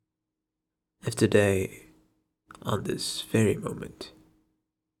If today, on this very moment,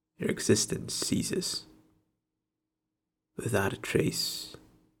 your existence ceases without a trace,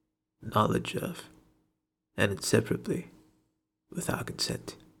 knowledge of, and inseparably without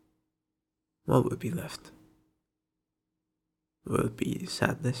consent, what would be left? Will it be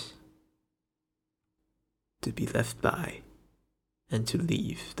sadness? To be left by and to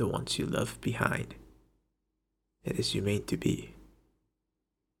leave the ones you love behind. It is you made to be.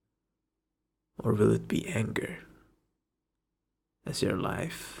 Or will it be anger, as your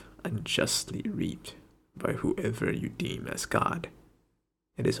life unjustly reaped by whoever you deem as God?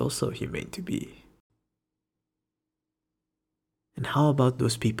 It is also humane to be. And how about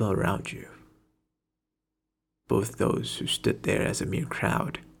those people around you? Both those who stood there as a mere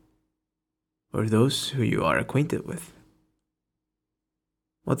crowd, or those who you are acquainted with?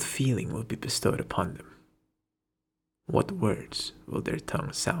 What feeling will be bestowed upon them? What words will their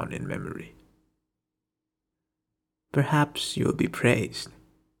tongues sound in memory? Perhaps you will be praised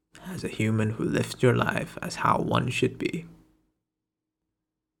as a human who lived your life as how one should be.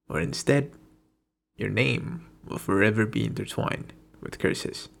 Or instead, your name will forever be intertwined with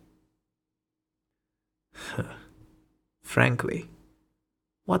curses. Frankly,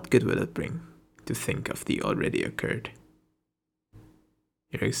 what good will it bring to think of the already occurred?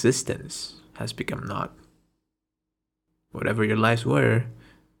 Your existence has become naught. Whatever your lives were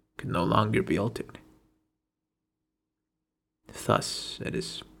could no longer be altered. Thus, it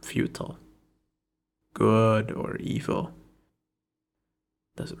is futile. Good or evil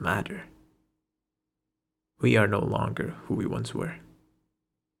doesn't matter. We are no longer who we once were.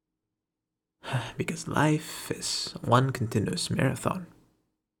 Because life is one continuous marathon,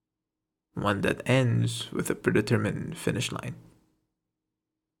 one that ends with a predetermined finish line.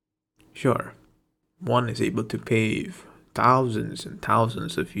 Sure, one is able to pave thousands and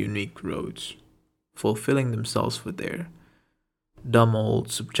thousands of unique roads, fulfilling themselves with their dumb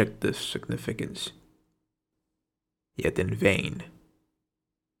old subjective significance. Yet in vain,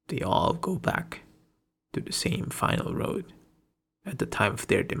 they all go back to the same final road at the time of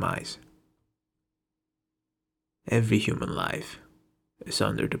their demise. Every human life is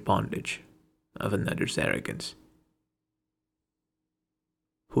under the bondage of another's arrogance.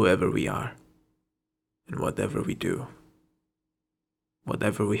 Whoever we are, and whatever we do,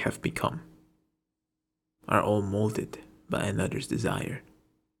 whatever we have become, are all molded by another's desire,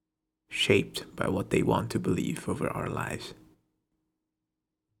 shaped by what they want to believe over our lives.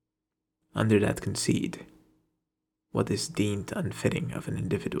 Under that conceit, what is deemed unfitting of an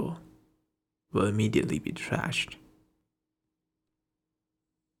individual will immediately be trashed.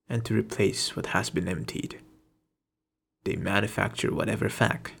 And to replace what has been emptied, they manufacture whatever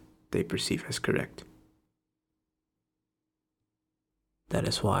fact they perceive as correct. That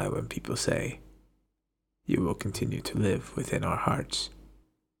is why when people say, "You will continue to live within our hearts,"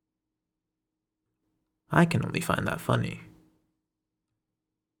 I can only find that funny.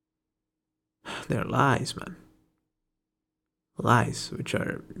 They're lies, man. Lies which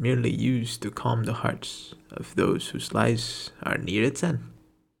are merely used to calm the hearts of those whose lives are near its end.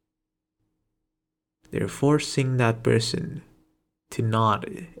 They're forcing that person to nod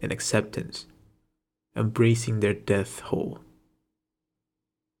in acceptance, embracing their death whole.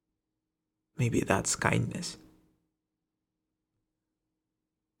 Maybe that's kindness.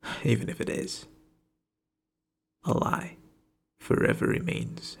 Even if it is, a lie forever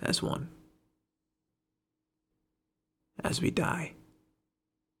remains as one. As we die,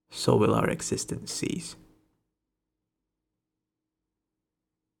 so will our existence cease.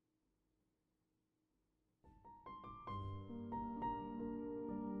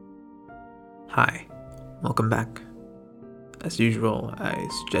 Hi, welcome back. As usual, I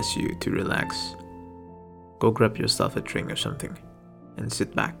suggest you to relax. Go grab yourself a drink or something and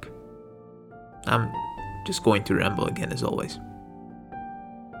sit back. I'm just going to ramble again as always.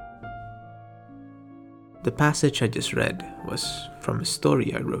 The passage I just read was from a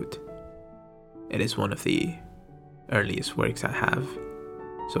story I wrote. It is one of the earliest works I have,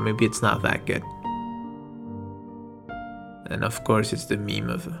 so maybe it's not that good. And of course, it's the meme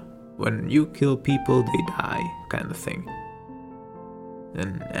of when you kill people, they die kind of thing.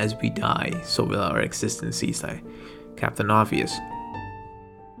 And as we die, so will our existence cease, like Captain Obvious.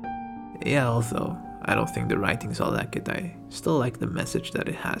 Yeah, although I don't think the writing's all that good, I still like the message that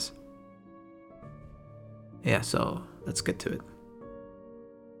it has. Yeah, so let's get to it.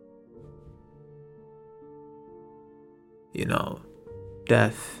 You know,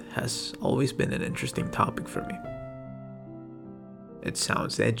 death has always been an interesting topic for me. It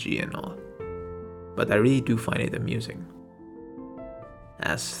sounds edgy and all, but I really do find it amusing.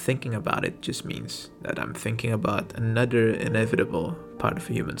 as thinking about it just means that I'm thinking about another inevitable part of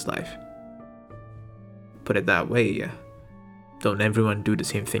a human's life. Put it that way, don't everyone do the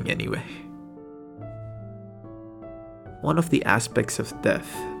same thing anyway? One of the aspects of death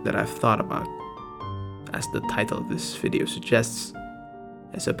that I've thought about, as the title of this video suggests,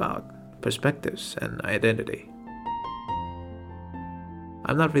 is about perspectives and identity.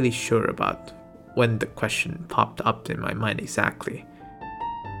 I'm not really sure about when the question popped up in my mind exactly,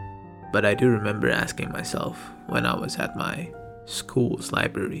 but I do remember asking myself when I was at my school's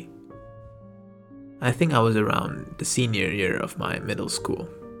library. I think I was around the senior year of my middle school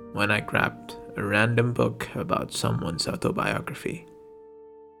when I grabbed a random book about someone's autobiography.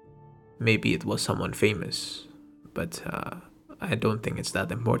 Maybe it was someone famous, but I don't think it's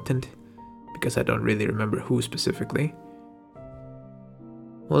that important because I don't really remember who specifically.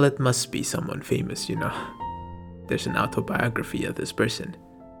 Well, it must be someone famous, There's an autobiography of this person.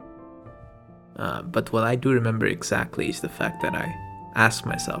 But what I do remember exactly is the fact that I asked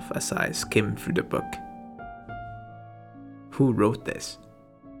myself as I skimmed through the book, who wrote this?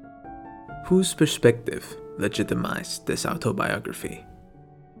 Whose perspective legitimized this autobiography?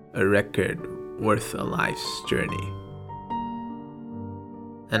 A record worth a life's journey.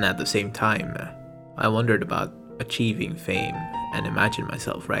 And at the same time, I wondered about achieving fame and imagined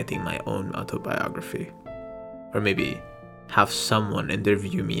myself writing my own autobiography. Or maybe have someone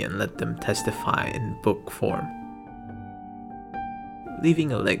interview me and let them testify in book form.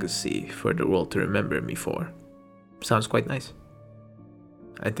 Leaving a legacy for the world to remember me for. Sounds quite nice.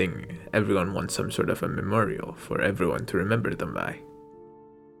 I think everyone wants some sort of a memorial for everyone to remember them by.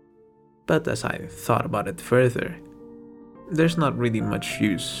 But as I thought about it further, there's not really much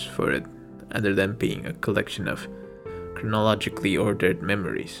use for it other than being a collection of chronologically ordered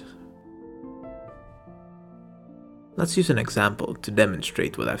memories. Let's use an example to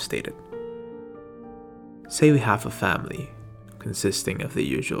demonstrate what I've stated. Say we have a family consisting of the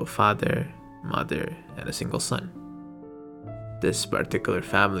usual father, mother, and a single son. This particular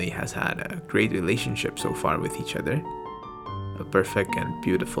family has had a great relationship so far with each other, a perfect and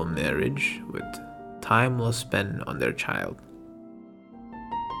beautiful marriage with time well spent on their child.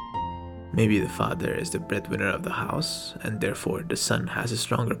 Maybe the father is the breadwinner of the house, and therefore the son has a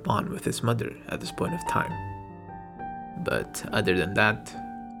stronger bond with his mother at this point of time. But other than that,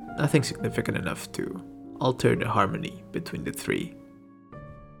 nothing significant enough to alter the harmony between the three.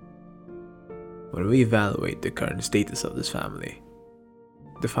 When we evaluate the current status of this family,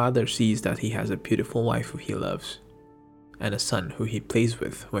 the father sees that he has a beautiful wife who he loves, and a son who he plays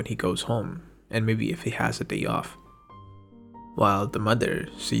with when he goes home, and maybe if he has a day off. While the mother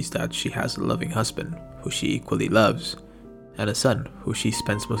sees that she has a loving husband who she equally loves, and a son who she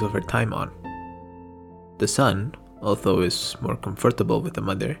spends most of her time on. The son, although is more comfortable with the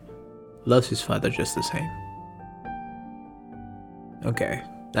mother, loves his father just the same. Okay,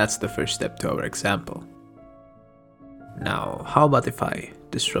 that's the first step to our example. Now, how about if I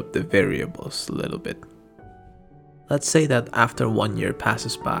disrupt the variables a little bit? Let's say that after 1 year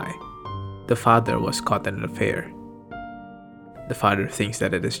passes by, the father was caught in an affair. The father thinks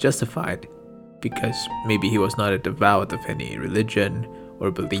that it is justified because maybe he was not devout of any religion or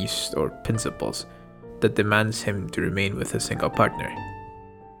beliefs or principles that demands him to remain with a single partner.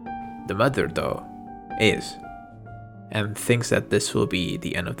 The mother, though, is, and thinks that this will be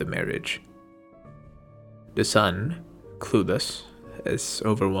the end of the marriage. The son, clueless, is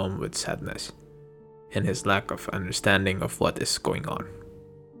overwhelmed with sadness and his lack of understanding of what is going on.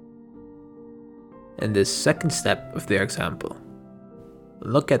 In this second step of the example,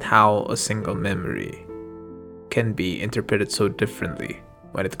 look at how a single memory can be interpreted so differently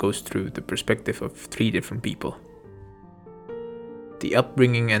when it goes through the perspective of three different people. The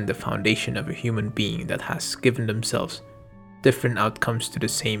upbringing and the foundation of a human being that has given themselves different outcomes to the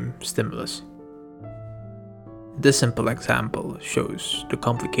same stimulus. This simple example shows the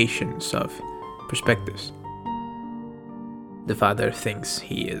complications of perspectives. The father thinks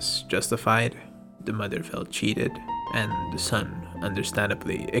he is justified, the mother felt cheated, and the son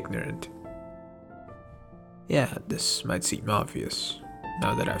understandably ignorant. Yeah, this might seem obvious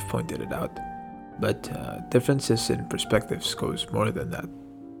now that I've pointed it out, but differences in perspectives goes more than that.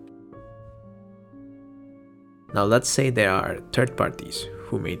 Now let's say there are third parties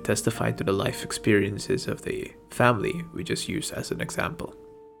who may testify to the life experiences of the family we just used as an example.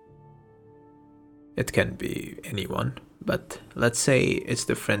 It can be anyone, but let's say it's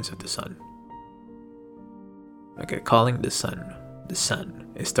the friends of the son. Okay, calling the son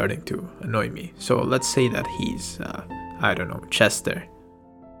is starting to annoy me. So let's say that he's, Chester.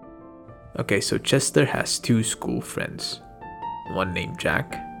 Okay, so Chester has two school friends. one named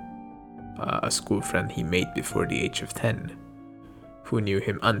Jack, a school friend he made before the age of 10, who knew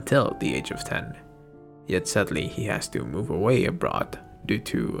him until the age of 10, yet sadly he has to move away abroad due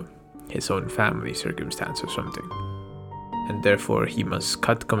to his own family circumstance or something, and therefore he must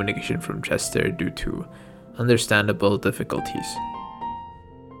cut communication from Chester due to understandable difficulties.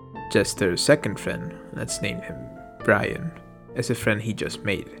 Chester's second friend, let's name him Brian, is a friend he just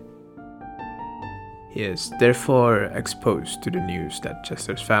made. He is therefore exposed to the news that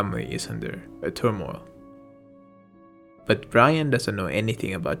Chester's family is under a turmoil. But Brian doesn't know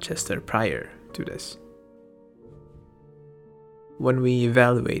anything about Chester prior to this. When we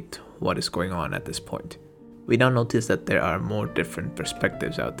evaluate what is going on at this point, we now notice that there are more different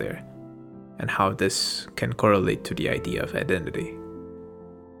perspectives out there, and how this can correlate to the idea of identity.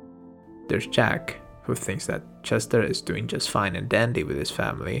 There's Jack, who thinks that Chester is doing just fine and dandy with his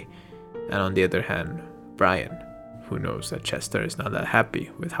family, and on the other hand, Brian, who knows that Chester is not that happy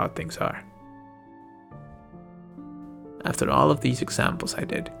with how things are. After all of these examples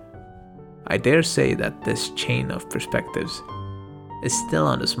I dare say that this chain of perspectives is still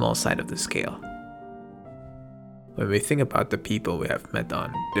on the small side of the scale. When we think about the people we have met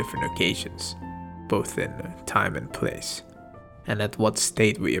on different occasions, both in time and place, and at what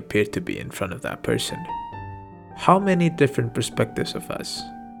state we appear to be in front of that person, how many different perspectives of us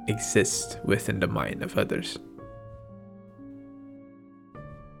exist within the mind of others?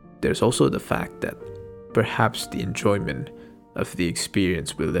 There's also the fact that perhaps the enjoyment of the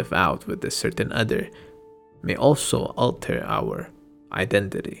experience we live out with a certain other may also alter our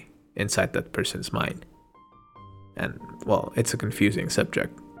identity inside that person's mind. And, well, it's a confusing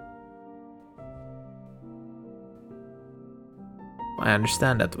subject. I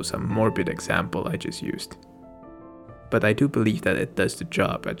understand that was a morbid example I just used, but I do believe that it does the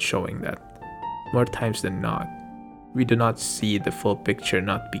job at showing that, more times than not, we do not see the full picture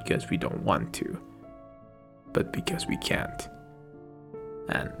not because we don't want to, but because we can't.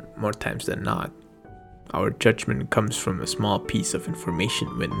 And more times than not, our judgment comes from a small piece of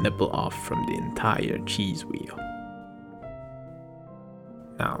information we nibble off from the entire cheese wheel.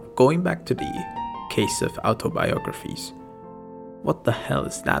 Now, going back to the case of autobiographies, what the hell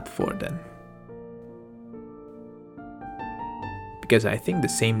is that for then? Because I think the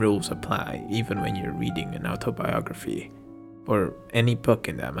same rules apply even when you're reading an autobiography, or any book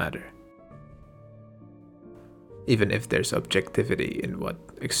in that matter. Even if there's objectivity in what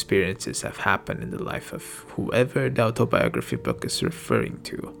experiences have happened in the life of whoever the autobiography book is referring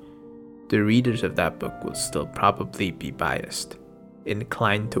to, the readers of that book will still probably be biased,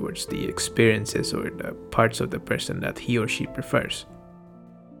 inclined towards the experiences or the parts of the person that he or she prefers.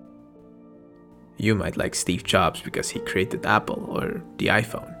 You might like Steve Jobs because he created Apple or the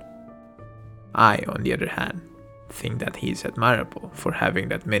iPhone. I, on the other hand, think that he is admirable for having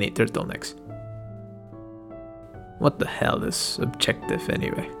that many turtlenecks. What the hell is objective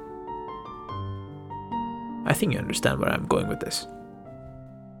anyway? I think you understand where I'm going with this.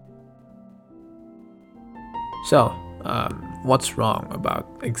 So, what's wrong about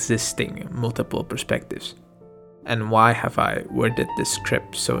existing multiple perspectives? And why have I worded this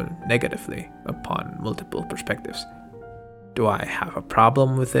script so negatively upon multiple perspectives? Do I have a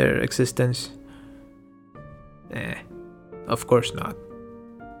problem with their existence? Of course not.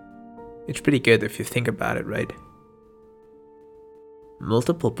 It's pretty good if you think about it, right?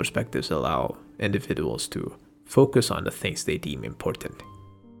 Multiple perspectives allow individuals to focus on the things they deem important.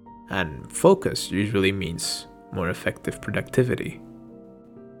 And focus usually means more effective productivity.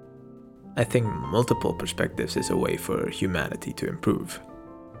 I think multiple perspectives is a way for humanity to improve.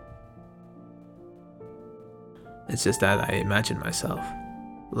 It's just that I imagine myself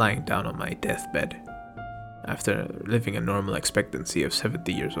lying down on my deathbed after living a normal expectancy of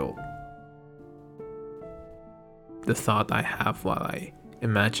 70 years old. The thought I have while I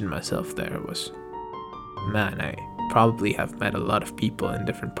imagine myself there was, man, I probably have met a lot of people in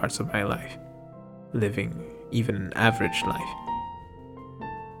different parts of my life, living even an average life.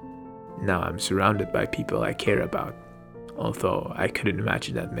 Now I'm surrounded by people I care about, although I couldn't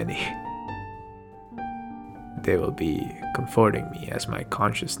imagine that many. They will be comforting me as my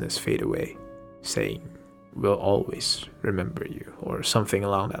consciousness fade away, saying, "We'll always remember you," or something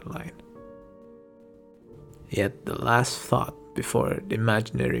along that line. Yet the last thought before the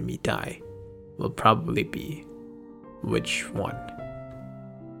imaginary me die will probably be, which one?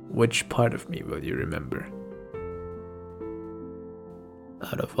 Which part of me will you remember?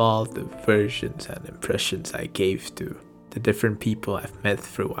 Out of all the versions and impressions I gave to the different people I've met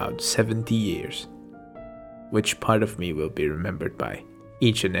throughout 70 years, which part of me will be remembered by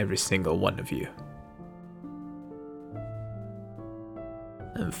each and every single one of you?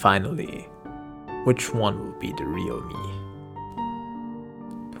 And finally, which one will be the real me?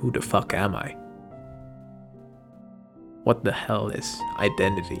 Who the fuck am I? What the hell is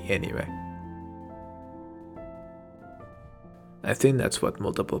identity anyway? I think that's what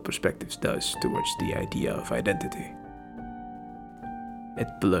multiple perspectives does towards the idea of identity. It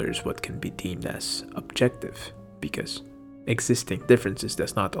blurs what can be deemed as objective, because existing differences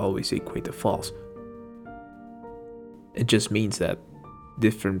does not always equate to false. It just means that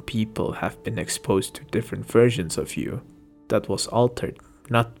different people have been exposed to different versions of you that was altered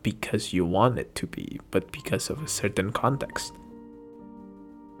not because you want it to be, but because of a certain context.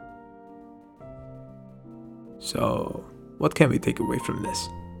 So, what can we take away from this?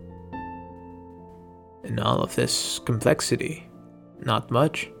 In all of this complexity, not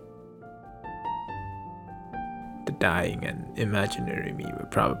much. The dying and imaginary me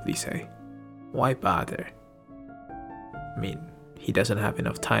would probably say, why bother? I mean, he doesn't have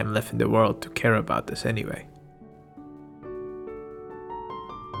enough time left in the world to care about this anyway.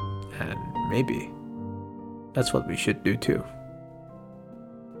 And maybe that's what we should do too.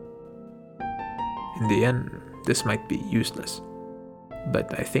 In the end, this might be useless,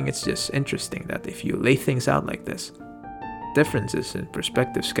 but I think it's just interesting that if you lay things out like this, differences in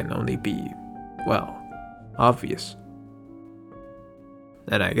perspectives can only be, well, obvious.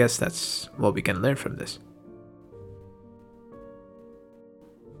 And I guess that's what we can learn from this.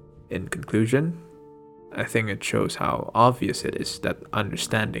 In conclusion, I think it shows how obvious it is that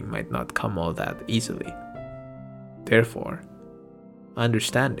understanding might not come all that easily. Therefore,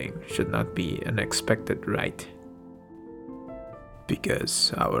 understanding should not be an expected right,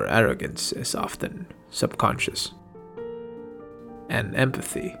 because our arrogance is often subconscious, and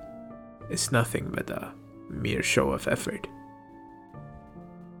empathy is nothing but a mere show of effort.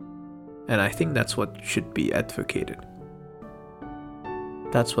 And I think that's what should be advocated.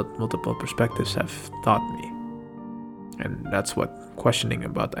 That's what multiple perspectives have taught me, and that's what questioning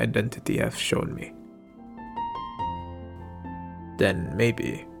about identity has shown me. Then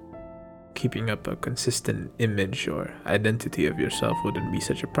maybe keeping up a consistent image or identity of yourself wouldn't be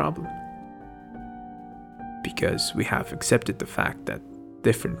such a problem, because we have accepted the fact that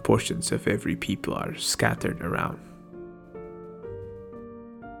different portions of every people are scattered around.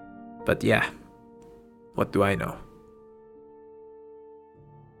 But yeah, what do I know?